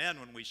says amen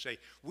when we say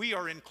we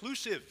are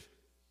inclusive.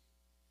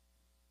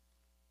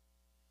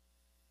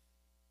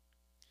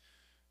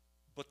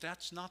 But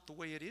that's not the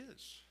way it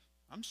is.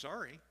 I'm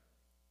sorry.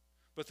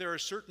 But there are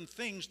certain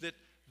things that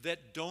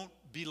don't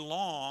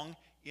belong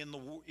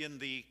in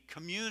the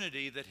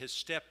community that has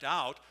stepped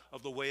out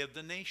of the way of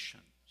the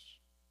nations.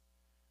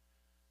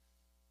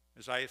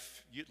 As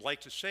you'd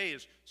like to say,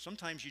 is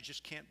sometimes you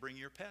just can't bring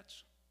your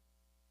pets.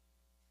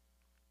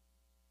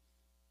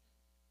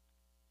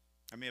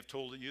 I may have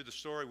told you the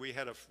story.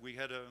 I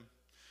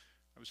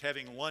was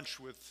having lunch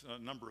with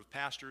a number of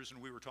pastors, and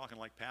we were talking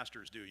like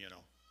pastors do, you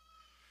know.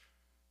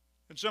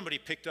 And somebody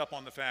picked up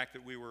on the fact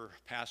that we were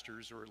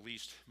pastors, or at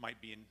least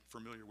might be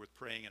familiar with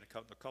praying, and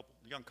a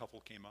young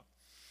couple came up,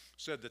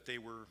 said that they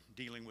were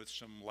dealing with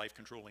some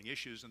life-controlling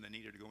issues and they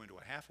needed to go into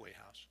a halfway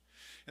house.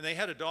 And they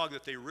had a dog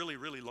that they really,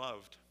 really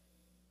loved.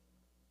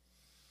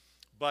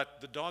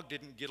 But the dog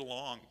didn't get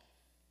along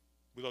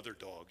with other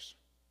dogs.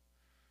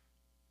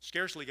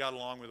 Scarcely got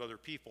along with other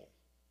people.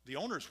 The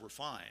owners were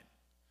fine,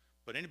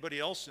 but anybody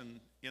else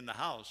in the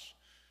house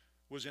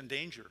was in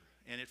danger.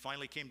 And it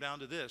finally came down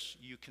to this: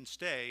 you can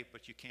stay,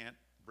 but you can't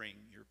bring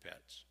your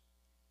pets.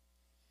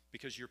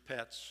 Because your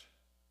pets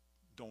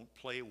don't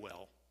play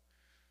well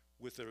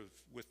with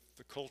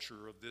the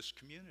culture of this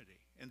community.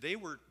 And they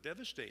were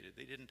devastated.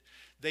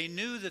 They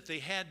knew that they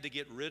had to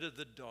get rid of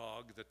the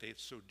dog that they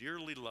so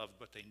dearly loved,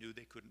 but they knew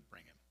they couldn't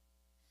bring him.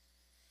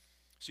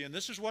 See, and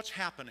this is what's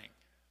happening.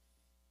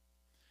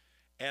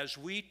 As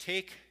we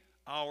take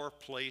our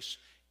place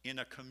in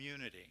a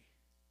community,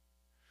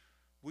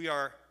 we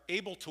are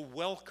able to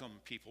welcome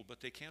people,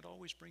 but they can't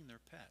always bring their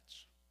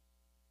pets.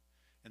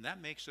 And that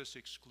makes us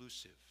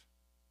exclusive.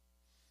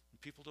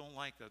 And people don't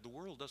like that. The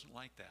world doesn't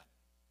like that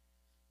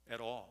at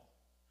all.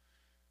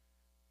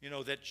 You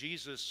know, that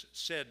Jesus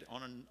said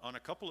on a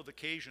couple of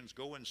occasions,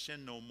 go and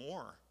sin no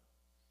more,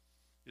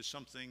 is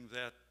something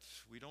that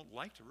we don't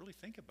like to really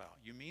think about.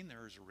 You mean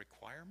there's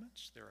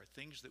requirements? There are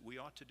things that we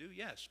ought to do?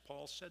 Yes,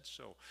 Paul said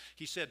so.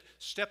 He said,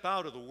 step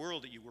out of the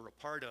world that you were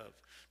a part of.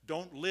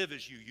 Don't live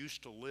as you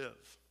used to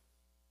live,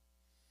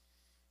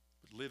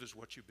 but live as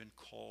what you've been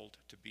called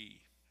to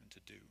be and to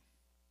do.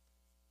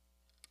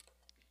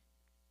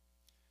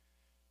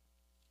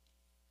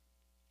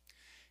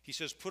 He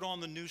says, put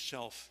on the new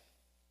self,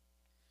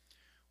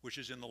 which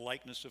is in the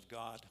likeness of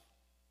God,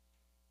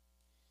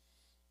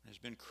 and has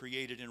been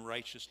created in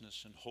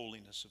righteousness and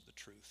holiness of the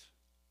truth.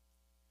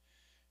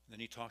 And then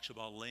he talks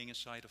about laying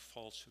aside a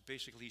falsehood.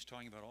 Basically, he's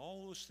talking about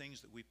all those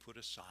things that we put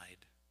aside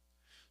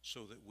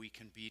so that we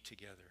can be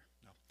together.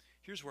 Now,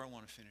 here's where I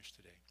want to finish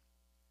today.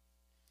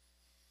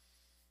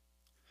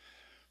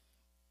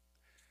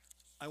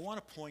 I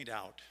want to point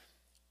out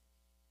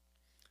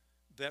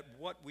that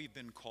what we've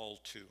been called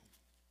to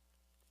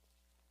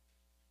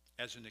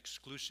as an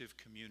exclusive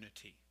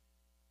community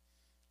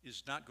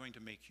is not going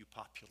to make you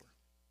popular.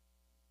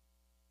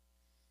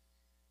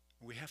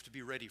 We have to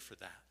be ready for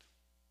that.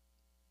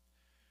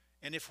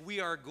 And if we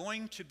are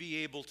going to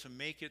be able to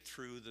make it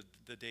through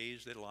the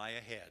days that lie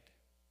ahead,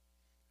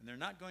 and they're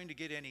not going to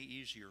get any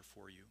easier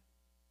for you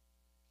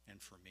and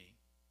for me,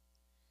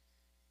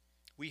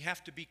 we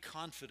have to be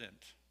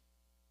confident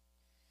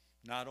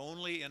not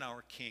only in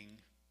our King,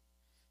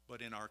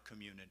 but in our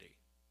community.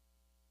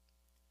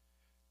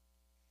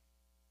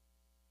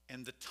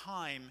 And the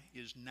time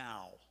is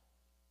now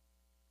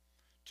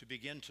to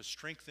begin to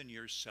strengthen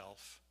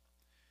yourself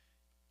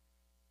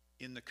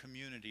in the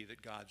community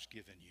that God's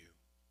given you.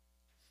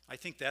 I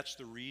think that's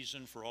the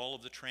reason for all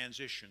of the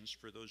transitions,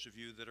 for those of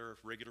you that are a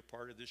regular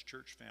part of this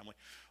church family.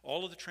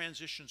 All of the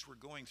transitions we're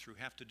going through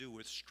have to do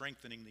with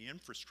strengthening the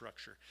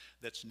infrastructure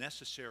that's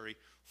necessary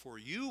for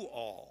you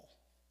all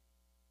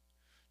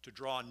to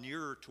draw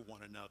nearer to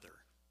one another.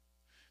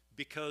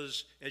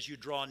 Because as you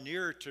draw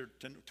nearer to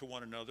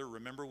one another,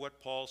 remember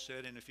what Paul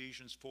said in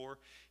Ephesians 4?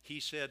 He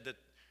said that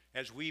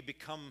as we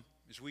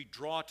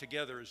draw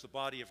together as the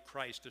body of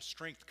Christ, the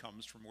strength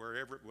comes from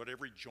what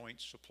every joint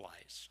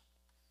supplies.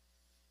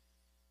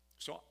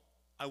 So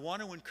I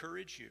want to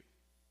encourage you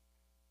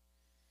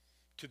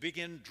to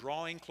begin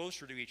drawing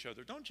closer to each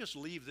other. Don't just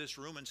leave this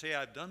room and say,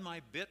 I've done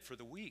my bit for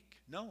the week.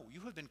 No,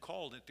 you have been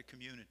called into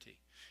community.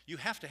 You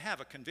have to have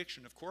a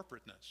conviction of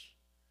corporateness.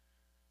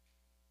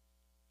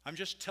 I'm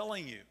just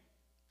telling you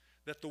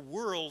that the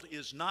world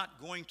is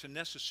not going to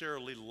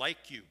necessarily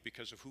like you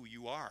because of who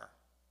you are,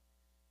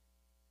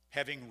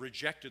 having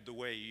rejected the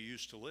way you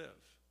used to live.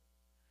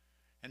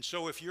 And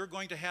so if you're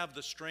going to have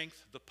the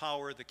strength, the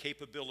power, the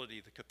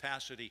capability, the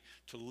capacity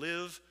to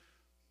live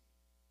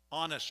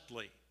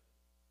honestly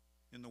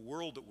in the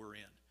world that we're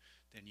in,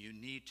 then you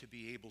need to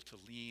be able to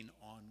lean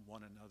on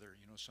one another.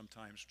 You know,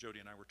 sometimes Jody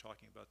and I were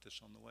talking about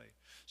this on the way.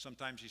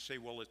 Sometimes you say,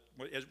 well,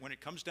 when it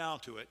comes down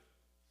to it,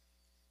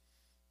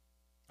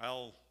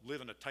 I'll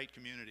live in a tight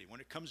community. When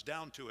it comes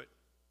down to it,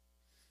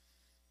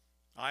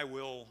 I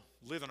will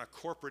live in a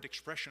corporate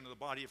expression of the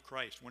body of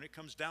Christ. When it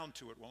comes down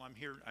to it, well, I'm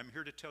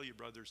here to tell you,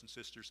 brothers and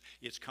sisters,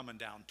 it's coming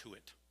down to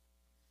it.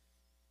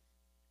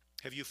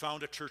 Have you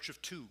found a church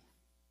of two?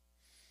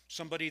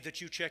 Somebody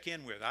that you check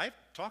in with. I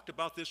talked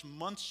about this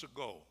months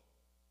ago.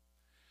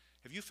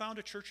 Have you found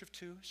a church of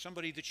two?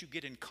 Somebody that you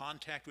get in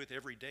contact with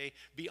every day?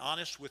 Be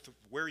honest with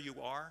where you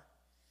are.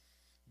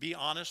 Be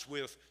honest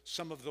with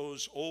some of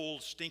those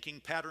old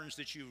stinking patterns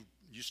that you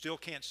still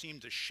can't seem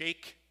to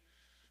shake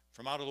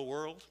from out of the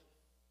world.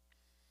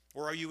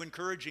 Or are you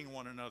encouraging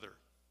one another?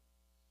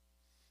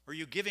 Are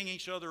you giving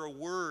each other a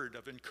word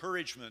of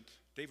encouragement?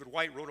 David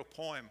White wrote a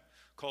poem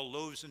called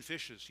Loaves and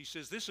Fishes. He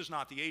says, this is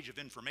not the age of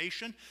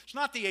information. It's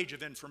not the age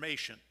of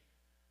information.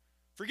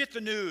 Forget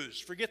the news,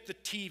 forget the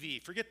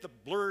TV, forget the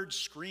blurred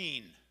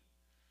screen.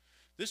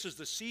 This is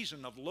the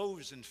season of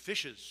loaves and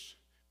fishes.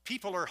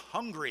 People are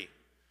hungry,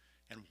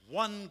 and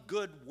one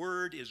good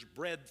word is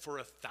bread for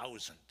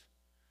 1,000.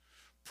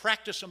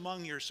 Practice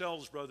among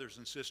yourselves, brothers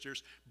and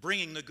sisters,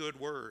 bringing the good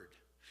word.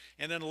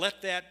 And then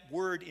let that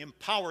word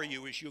empower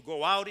you as you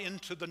go out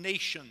into the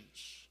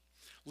nations.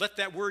 Let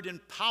that word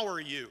empower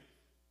you.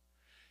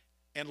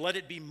 And let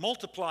it be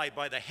multiplied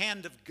by the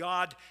hand of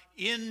God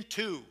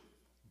into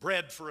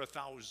bread for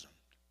 1,000.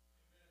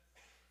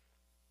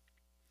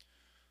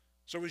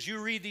 So as you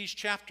read these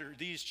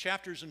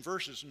chapters and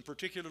verses, and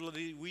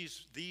particularly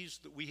these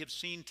that we have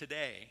seen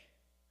today,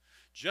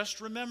 just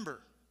remember,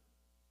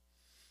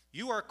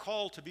 you are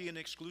called to be an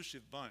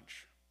exclusive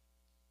bunch.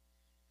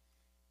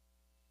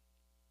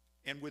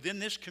 And within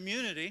this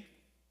community,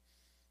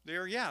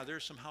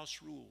 there's some house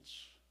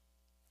rules.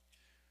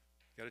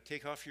 You got to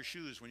take off your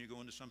shoes when you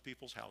go into some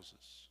people's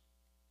houses.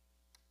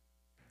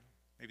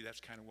 Maybe that's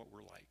kind of what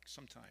we're like.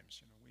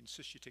 Sometimes, we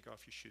insist you take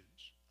off your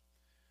shoes.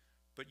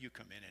 But you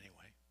come in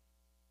anyway.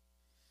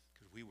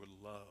 Because we would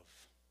love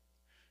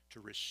to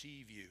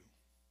receive you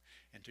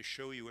and to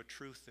show you a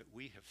truth that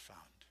we have found.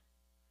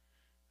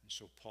 And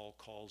so Paul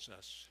calls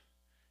us,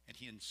 and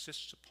he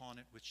insists upon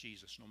it with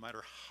Jesus. No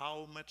matter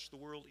how much the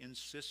world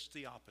insists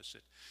the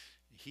opposite,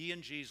 he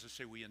and Jesus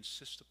say, we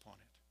insist upon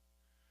it.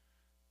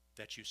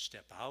 That you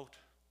step out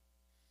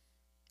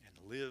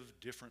and live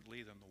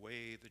differently than the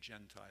way the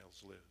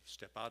Gentiles live.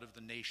 Step out of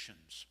the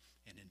nations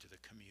and into the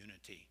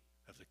community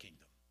of the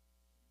kingdom.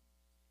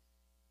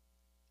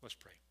 Let's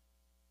pray.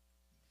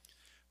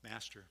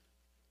 Master,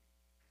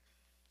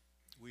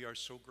 we are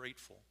so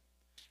grateful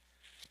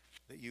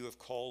that you have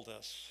called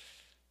us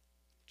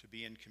to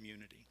be in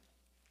community.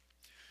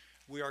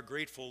 We are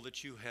grateful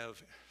that you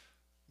have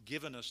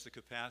given us the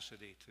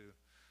capacity to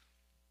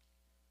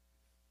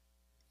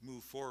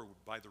move forward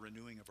by the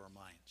renewing of our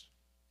minds.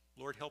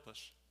 Lord, help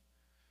us.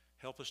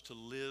 Help us to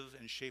live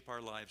and shape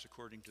our lives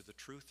according to the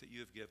truth that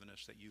you have given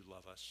us, that you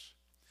love us,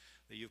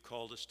 that you've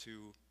called us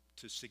to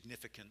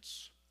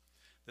significance,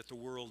 that the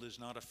world is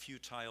not a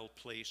futile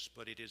place,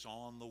 but it is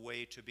on the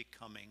way to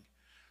becoming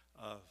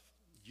a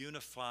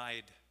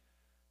unified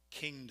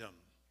kingdom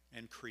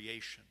and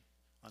creation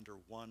under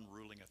one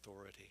ruling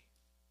authority.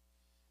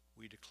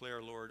 We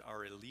declare, Lord,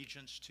 our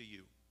allegiance to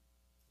you.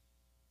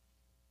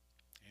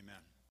 Amen.